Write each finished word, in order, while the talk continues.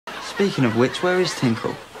Speaking of which, where is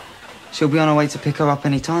Tinkle? She'll be on her way to pick her up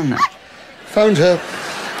any time now. Found her.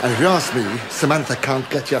 And if you ask me, Samantha can't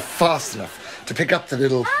get here fast enough to pick up the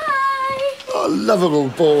little... Hi! lovable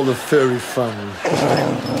ball of furry fun.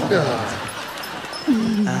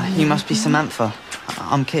 You must be Samantha.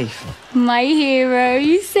 I'm Keith. My hero,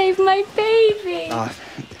 you saved my baby.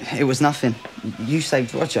 It was nothing. You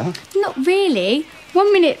saved Roger. Not really.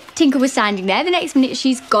 1 minute Tinkle was standing there, the next minute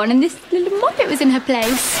she's gone and this little moppet was in her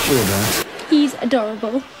place. Sure, Dad. He's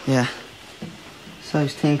adorable. Yeah.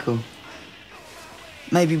 So's Tinkle.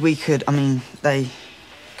 Maybe we could, they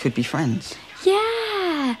could be friends.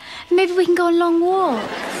 Yeah. Maybe we can go on long walks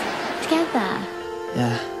together.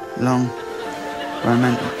 Yeah, long,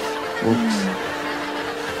 romantic walks.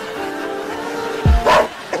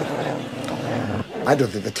 I don't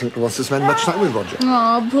think the Tinkle wants to spend much time with Roger.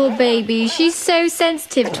 Oh, poor baby. She's so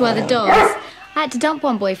sensitive to other dogs. I had to dump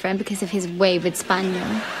one boyfriend because of his wayward spaniel.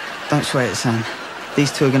 Don't swear it, Sam.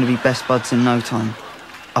 These two are going to be best buds in no time.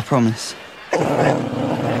 I promise.